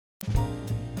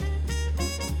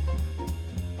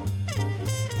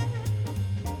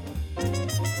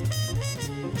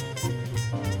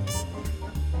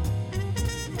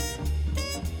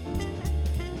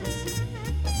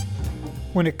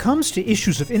When it comes to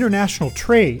issues of international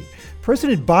trade,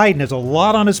 President Biden has a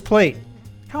lot on his plate.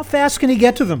 How fast can he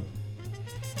get to them?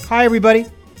 Hi, everybody.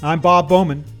 I'm Bob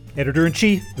Bowman,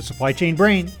 Editor-in-Chief of Supply Chain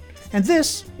Brain, and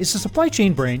this is the Supply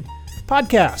Chain Brain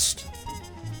podcast.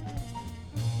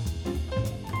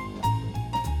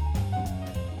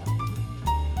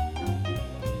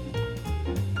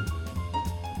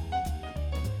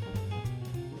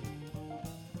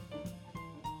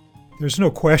 There's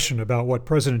no question about what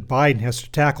President Biden has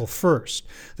to tackle first: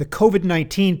 the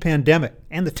COVID-19 pandemic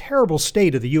and the terrible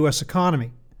state of the U.S.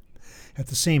 economy. At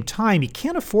the same time, he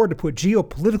can't afford to put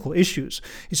geopolitical issues,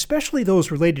 especially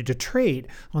those related to trade,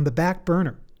 on the back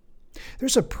burner.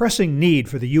 There's a pressing need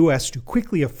for the U.S. to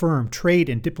quickly affirm trade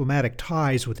and diplomatic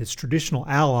ties with its traditional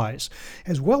allies,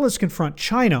 as well as confront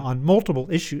China on multiple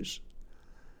issues.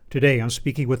 Today, I'm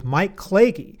speaking with Mike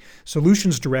Clagy,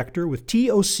 Solutions Director with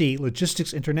TOC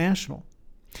Logistics International.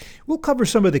 We'll cover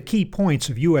some of the key points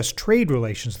of U.S. trade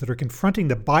relations that are confronting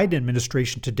the Biden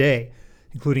administration today,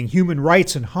 including human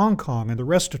rights in Hong Kong and the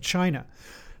rest of China,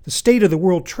 the state of the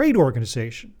World Trade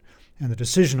Organization, and the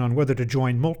decision on whether to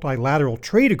join multilateral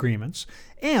trade agreements,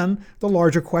 and the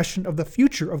larger question of the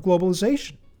future of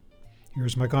globalization.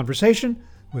 Here's my conversation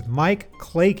with Mike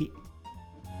Clagy.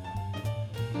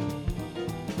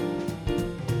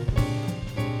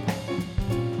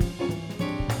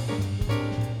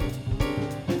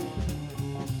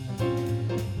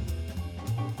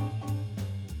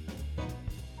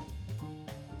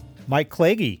 Mike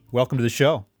Clagy, welcome to the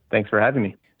show. Thanks for having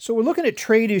me. So we're looking at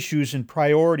trade issues and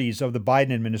priorities of the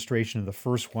Biden administration in the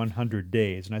first 100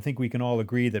 days. And I think we can all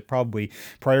agree that probably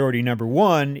priority number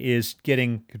one is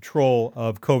getting control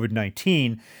of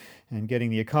COVID-19 and getting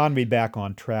the economy back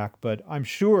on track. But I'm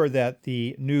sure that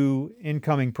the new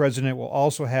incoming president will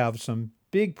also have some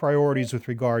big priorities with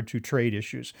regard to trade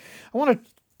issues. I want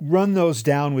to run those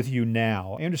down with you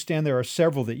now. I understand there are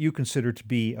several that you consider to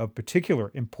be of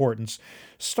particular importance,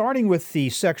 starting with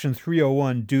the Section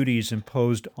 301 duties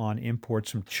imposed on imports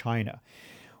from China.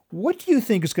 What do you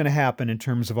think is going to happen in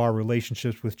terms of our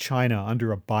relationships with China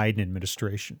under a Biden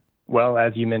administration? Well,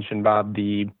 as you mentioned, Bob,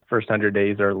 the first 100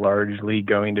 days are largely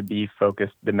going to be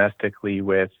focused domestically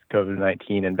with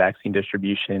COVID-19 and vaccine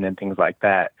distribution and things like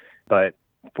that. But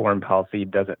foreign policy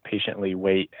doesn't patiently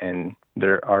wait, and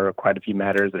there are quite a few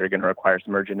matters that are going to require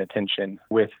some urgent attention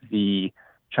with the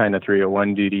China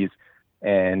 301 duties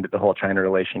and the whole China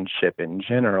relationship in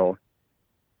general.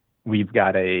 We've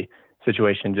got a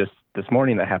situation just this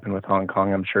morning that happened with Hong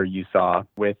Kong, I'm sure you saw,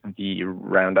 with the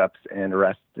roundups and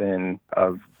arrests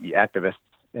of the activists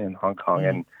in Hong Kong.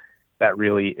 And that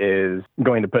really is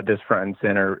going to put this front and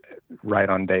center right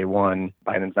on day one.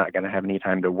 Biden's not going to have any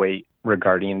time to wait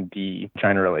regarding the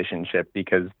China relationship,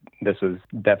 because this was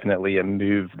definitely a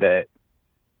move that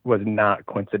was not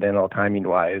coincidental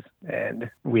timing-wise.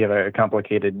 And we have a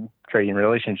complicated trading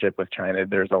relationship with China.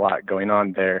 There's a lot going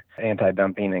on there.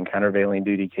 Anti-dumping and countervailing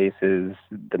duty cases,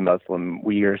 the Muslim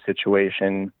Uyghur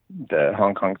situation, the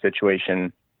Hong Kong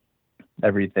situation,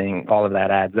 everything, all of that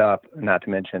adds up, not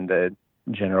to mention the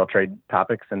general trade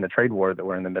topics and the trade war that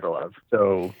we're in the middle of.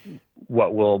 So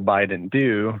what will Biden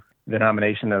do? The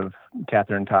nomination of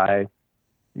Catherine Tai,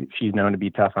 she's known to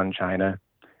be tough on China.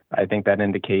 I think that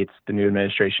indicates the new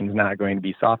administration is not going to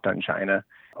be soft on China.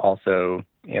 Also,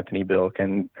 Anthony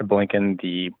Blinken,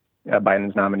 the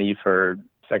Biden's nominee for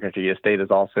Secretary of State, has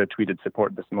also tweeted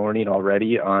support this morning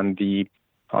already on the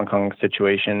Hong Kong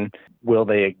situation. Will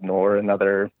they ignore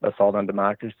another assault on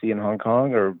democracy in Hong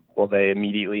Kong, or will they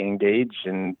immediately engage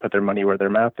and put their money where their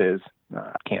mouth is?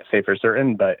 I can't say for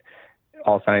certain, but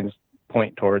all signs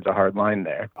point towards a hard line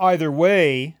there. Either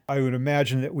way, I would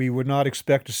imagine that we would not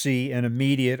expect to see an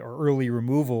immediate or early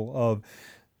removal of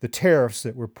the tariffs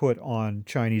that were put on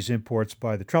Chinese imports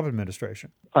by the Trump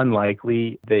administration.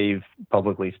 Unlikely. They've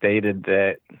publicly stated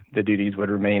that the duties would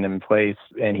remain in place,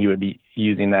 and he would be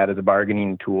using that as a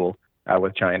bargaining tool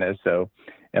with China. So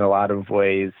in a lot of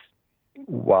ways,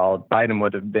 while Biden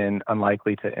would have been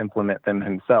unlikely to implement them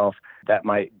himself, that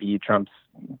might be Trump's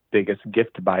biggest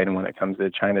gift to Biden when it comes to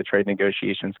China trade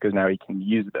negotiations, because now he can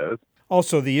use those.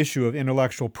 Also, the issue of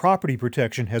intellectual property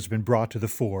protection has been brought to the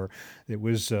fore. It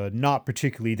was not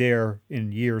particularly there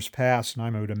in years past, and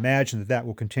I would imagine that that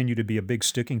will continue to be a big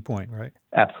sticking point, right?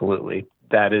 Absolutely.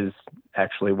 That is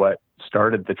actually what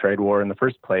started the trade war in the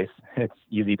first place. It's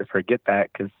easy to forget that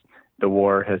because the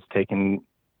war has taken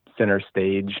center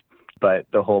stage, but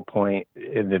the whole point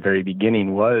in the very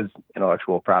beginning was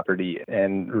intellectual property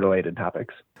and related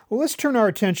topics. Well, let's turn our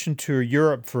attention to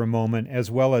Europe for a moment, as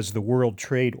well as the World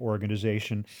Trade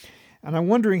Organization. And I'm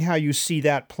wondering how you see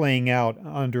that playing out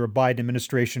under a Biden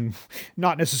administration.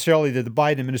 Not necessarily that the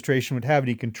Biden administration would have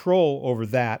any control over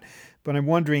that, but I'm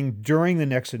wondering during the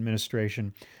next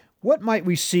administration, what might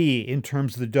we see in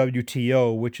terms of the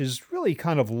WTO, which has really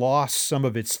kind of lost some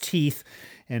of its teeth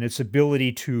and its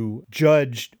ability to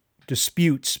judge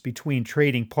disputes between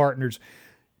trading partners?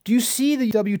 Do you see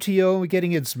the WTO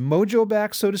getting its mojo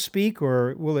back, so to speak,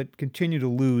 or will it continue to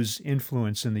lose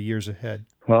influence in the years ahead?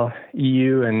 Well,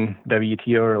 EU and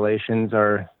WTO relations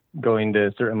are going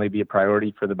to certainly be a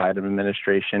priority for the Biden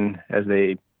administration as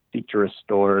they seek to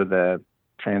restore the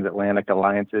transatlantic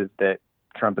alliances that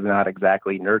Trump has not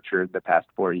exactly nurtured the past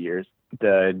 4 years.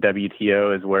 The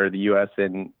WTO is where the U.S.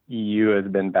 and EU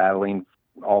has been battling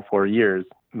all 4 years,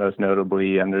 most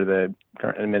notably under the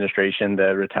current administration,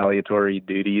 the retaliatory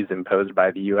duties imposed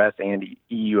by the U.S. and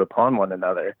EU upon one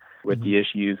another with the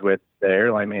issues with the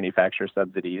airline manufacturer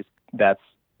subsidies. That's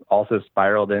also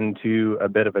spiraled into a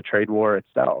bit of a trade war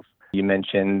itself. You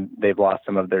mentioned they've lost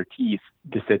some of their teeth.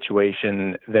 The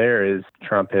situation there is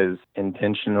Trump has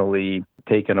intentionally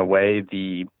taken away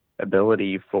the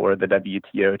ability for the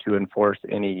WTO to enforce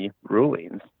any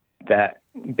rulings. That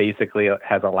basically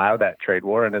has allowed that trade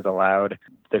war and has allowed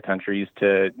the countries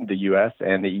to the U.S.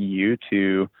 and the EU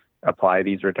to apply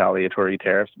these retaliatory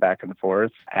tariffs back and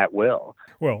forth at will.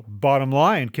 Well, bottom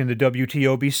line, can the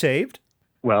WTO be saved?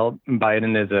 Well,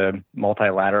 Biden is a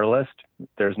multilateralist.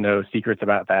 There's no secrets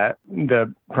about that.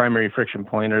 The primary friction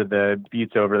point are the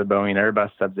disputes over the Boeing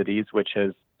Airbus subsidies, which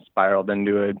has spiraled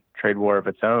into a trade war of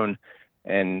its own.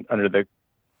 And under the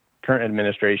current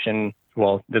administration,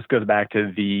 well, this goes back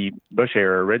to the Bush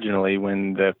era originally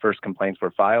when the first complaints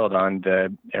were filed on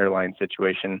the airline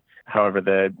situation. However,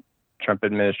 the Trump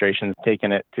administration has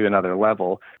taken it to another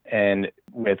level. And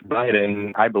with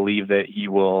Biden, I believe that he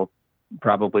will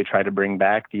probably try to bring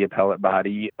back the appellate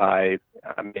body by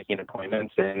making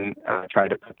appointments and try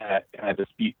to put that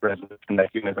dispute resolution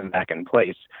mechanism back in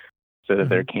place so that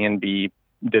there can be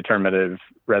determinative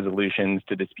resolutions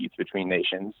to disputes between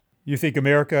nations. You think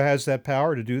America has that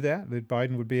power to do that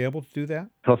Biden would be able to do that?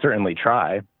 He'll certainly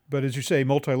try. But as you say,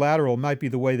 multilateral might be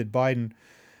the way that Biden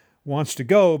wants to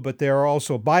go, but there are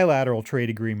also bilateral trade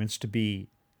agreements to be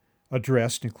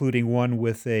addressed, including one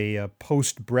with a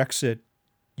post-Brexit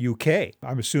UK.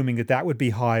 I'm assuming that that would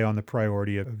be high on the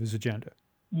priority of his agenda.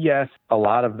 Yes, a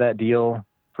lot of that deal,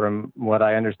 from what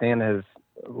I understand, has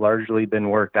largely been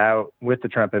worked out with the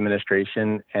Trump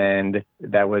administration, and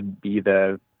that would be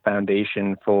the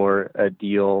foundation for a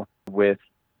deal with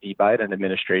the Biden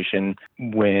administration.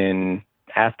 When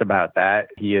asked about that,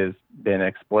 he has been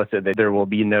explicit that there will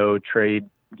be no trade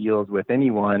deals with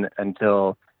anyone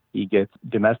until he gets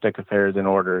domestic affairs in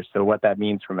order. So what that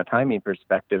means from a timing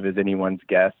perspective is anyone's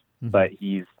guess, but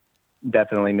he's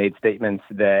definitely made statements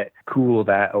that cool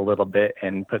that a little bit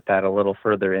and put that a little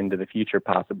further into the future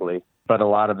possibly. But a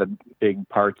lot of the big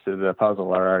parts of the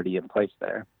puzzle are already in place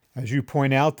there. As you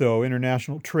point out, though,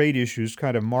 international trade issues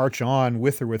kind of march on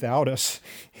with or without us.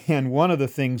 And one of the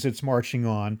things that's marching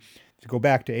on, to go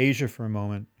back to Asia for a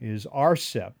moment, is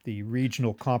RCEP, the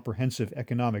Regional Comprehensive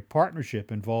Economic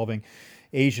Partnership involving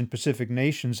Asian Pacific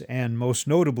nations and most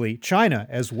notably China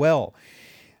as well.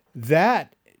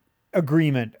 That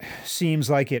agreement seems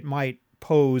like it might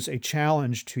pose a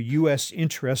challenge to U.S.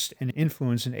 interest and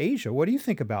influence in Asia. What do you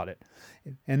think about it?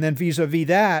 And then vis-a-vis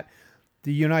that,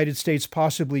 the United States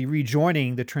possibly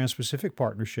rejoining the Trans-Pacific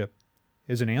Partnership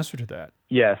is an answer to that.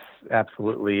 Yes,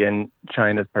 absolutely. And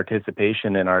China's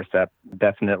participation in RCEP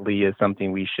definitely is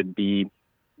something we should be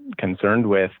concerned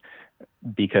with,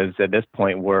 because at this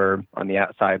point we're on the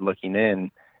outside looking in,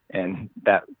 and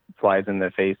that flies in the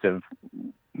face of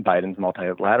Biden's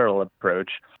multilateral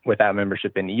approach. Without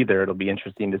membership in either, it'll be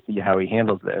interesting to see how he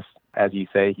handles this. As you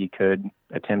say, he could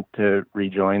attempt to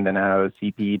rejoin the now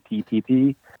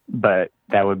CPTPP, but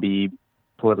that would be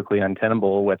politically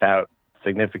untenable without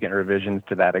significant revisions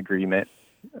to that agreement,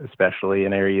 especially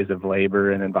in areas of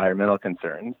labor and environmental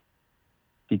concerns.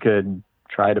 He could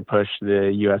try to push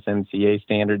the USMCA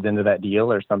standards into that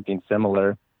deal or something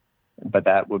similar, but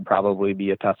that would probably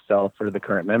be a tough sell for the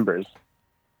current members.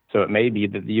 So it may be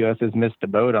that the U.S. has missed a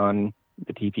boat on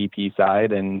the TPP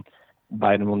side, and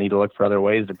Biden will need to look for other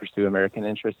ways to pursue American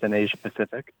interests in Asia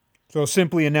Pacific. So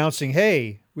simply announcing,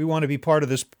 hey, we want to be part of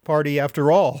this party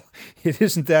after all, it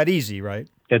isn't that easy, right?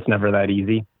 It's never that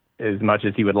easy, as much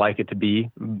as he would like it to be,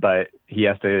 but he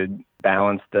has to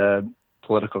balance the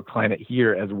political climate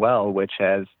here as well, which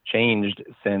has changed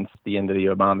since the end of the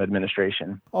Obama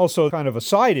administration. Also, kind of a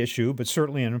side issue, but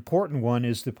certainly an important one,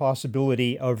 is the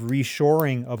possibility of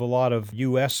reshoring of a lot of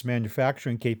U.S.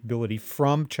 manufacturing capability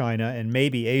from China and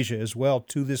maybe Asia as well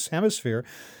to this hemisphere.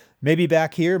 maybe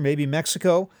back here, maybe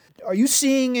Mexico. Are you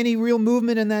seeing any real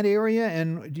movement in that area?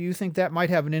 And do you think that might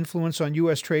have an influence on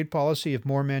U.S. trade policy if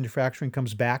more manufacturing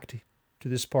comes back to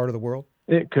this part of the world?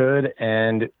 It could.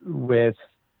 And with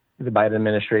the Biden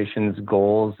administration's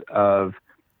goals of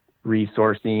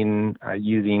resourcing,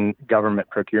 using government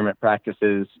procurement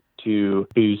practices to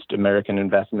boost American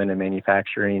investment in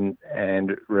manufacturing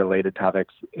and related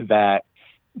topics, that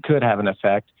could have an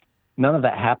effect. None of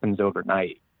that happens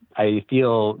overnight. I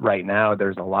feel right now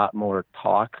there's a lot more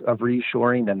talk of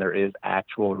reshoring than there is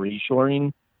actual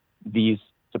reshoring. These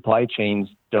supply chains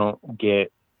don't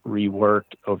get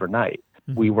reworked overnight.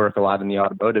 Mm-hmm. We work a lot in the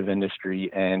automotive industry,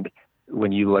 and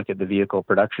when you look at the vehicle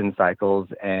production cycles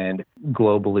and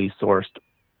globally sourced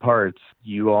parts,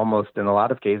 you almost, in a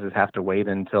lot of cases, have to wait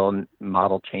until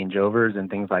model changeovers and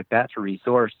things like that to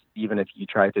resource. Even if you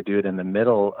try to do it in the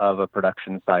middle of a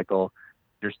production cycle,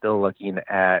 you're still looking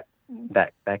at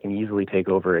that can easily take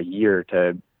over a year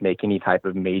to make any type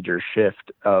of major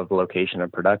shift of location of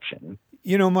production.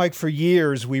 You know, Mike, for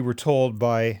years we were told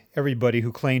by everybody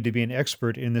who claimed to be an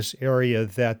expert in this area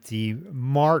that the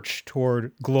march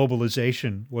toward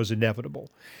globalization was inevitable,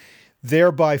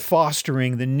 thereby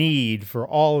fostering the need for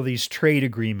all of these trade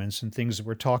agreements and things that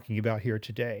we're talking about here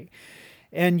today.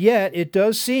 And yet it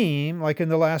does seem like in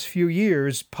the last few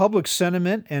years, public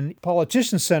sentiment and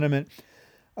politician sentiment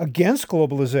against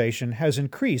globalization has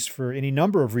increased for any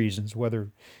number of reasons,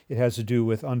 whether it has to do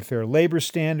with unfair labor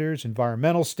standards,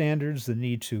 environmental standards, the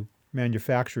need to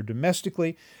manufacture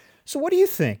domestically. So what do you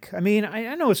think? I mean,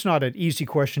 I know it's not an easy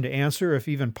question to answer, if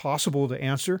even possible to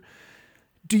answer.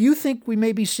 Do you think we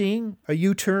may be seeing a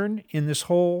U-turn in this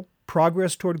whole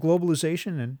progress toward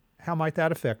globalization, and how might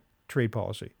that affect trade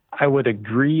policy? I would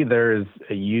agree there's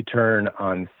a U-turn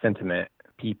on sentiment.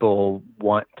 People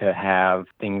want to have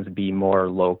things be more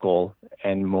local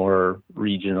and more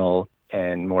regional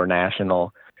and more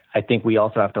national. I think we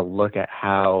also have to look at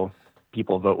how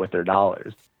people vote with their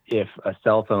dollars. If a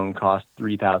cell phone costs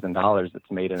 $3,000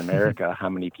 that's made in America, how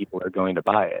many people are going to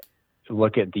buy it?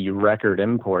 Look at the record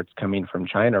imports coming from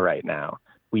China right now.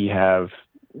 We have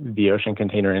the ocean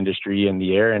container industry and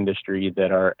the air industry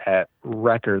that are at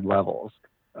record levels,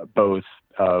 both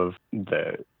of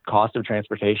the cost of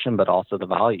transportation, but also the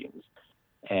volumes.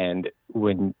 And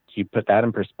when you put that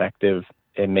in perspective,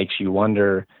 it makes you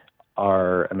wonder,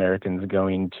 are Americans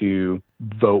going to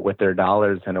vote with their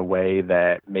dollars in a way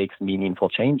that makes meaningful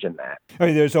change in that? I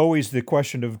mean, there's always the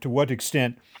question of to what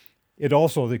extent it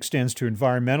also extends to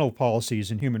environmental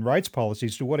policies and human rights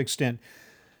policies. To what extent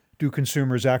do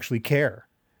consumers actually care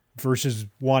versus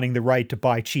wanting the right to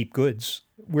buy cheap goods?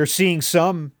 We're seeing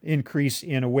some increase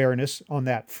in awareness on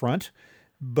that front,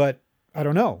 but I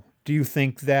don't know. Do you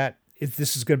think that if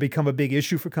this is going to become a big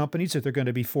issue for companies, that they're going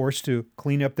to be forced to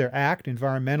clean up their act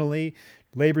environmentally,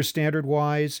 labor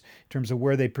standard-wise, in terms of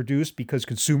where they produce, because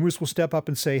consumers will step up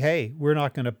and say, hey, we're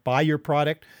not going to buy your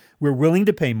product. We're willing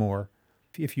to pay more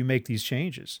if you make these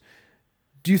changes.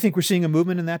 Do you think we're seeing a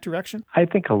movement in that direction? I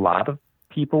think a lot of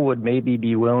people would maybe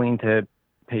be willing to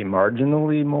pay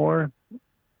marginally more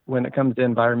when it comes to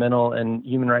environmental and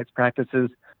human rights practices.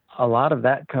 A lot of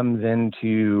that comes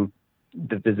into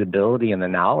the visibility and the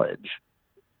knowledge.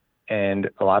 And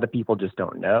a lot of people just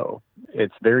don't know.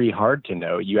 It's very hard to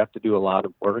know. You have to do a lot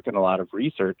of work and a lot of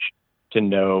research to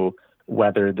know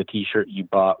whether the T-shirt you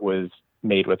bought was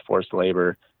made with forced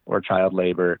labor or child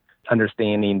labor.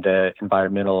 Understanding the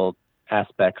environmental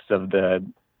aspects of the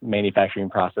manufacturing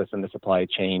process and the supply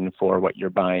chain for what you're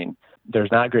buying.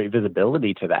 There's not great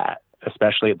visibility to that,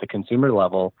 especially at the consumer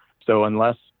level. So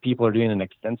unless people are doing an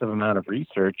extensive amount of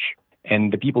research,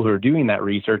 and the people who are doing that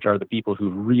research are the people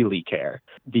who really care.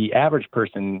 The average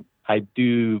person, I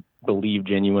do believe,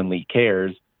 genuinely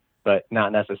cares, but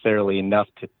not necessarily enough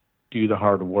to do the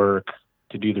hard work,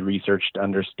 to do the research, to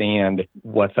understand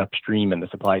what's upstream in the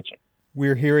supply chain.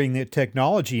 We're hearing that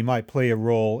technology might play a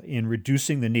role in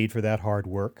reducing the need for that hard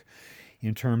work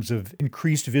in terms of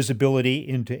increased visibility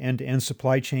into end-to-end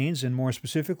supply chains, and more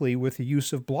specifically with the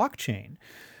use of blockchain.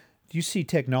 Do you see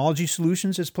technology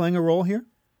solutions as playing a role here?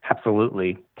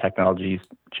 Absolutely. Technology is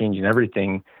changing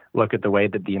everything. Look at the way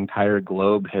that the entire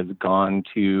globe has gone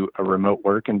to a remote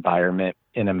work environment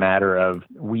in a matter of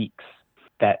weeks.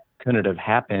 That couldn't have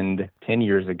happened 10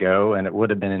 years ago, and it would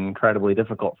have been incredibly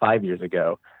difficult 5 years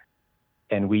ago.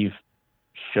 And we've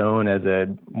shown as a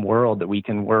world that we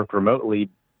can work remotely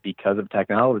because of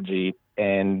technology,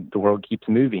 and the world keeps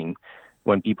moving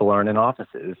when people aren't in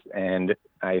offices. And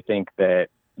I think that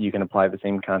you can apply the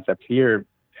same concept here.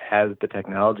 As the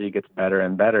technology gets better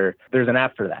and better, there's an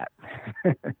app for that.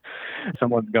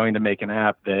 Someone's going to make an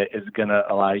app that is going to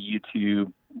allow you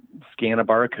to scan a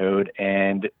barcode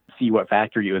and see what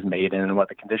factory it was made in and what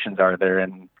the conditions are there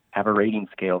and have a rating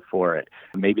scale for it.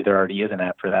 Maybe there already is an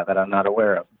app for that I'm not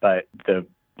aware of. But the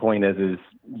point is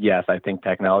yes, I think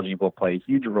technology will play a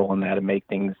huge role in that and make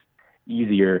things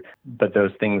easier, but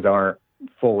those things aren't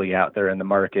fully out there in the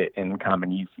market in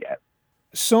common use yet.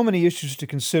 So many issues to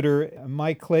consider.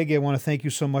 Mike Clage, I want to thank you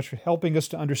so much for helping us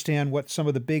to understand what some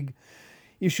of the big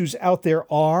issues out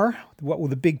there are, what will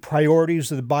the big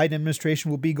priorities of the Biden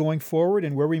administration will be going forward,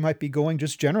 and where we might be going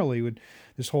just generally with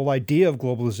this whole idea of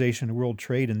globalization and world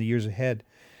trade in the years ahead.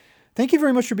 Thank you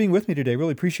very much for being with me today.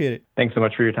 Really appreciate it. Thanks so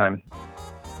much for your time.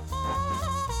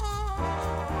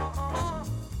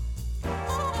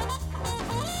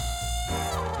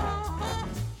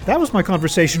 That was my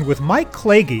conversation with Mike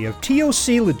Clage of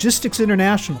TOC Logistics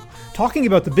International, talking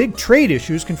about the big trade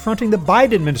issues confronting the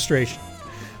Biden administration.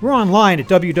 We're online at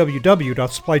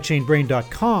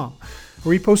www.supplychainbrain.com, where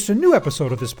we post a new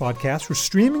episode of this podcast for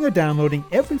streaming or downloading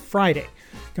every Friday.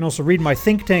 You can also read my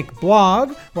think tank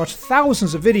blog, watch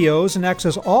thousands of videos, and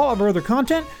access all of our other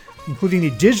content, including the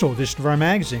digital edition of our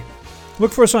magazine.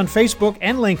 Look for us on Facebook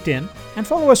and LinkedIn, and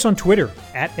follow us on Twitter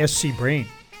at SCBrain.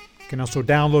 You can also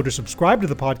download or subscribe to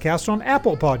the podcast on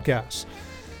Apple Podcasts.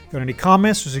 Got any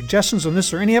comments or suggestions on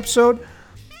this or any episode?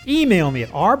 Email me at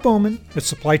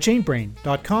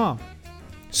rbowman@supplychainbrain.com.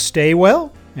 Stay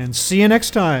well, and see you next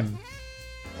time.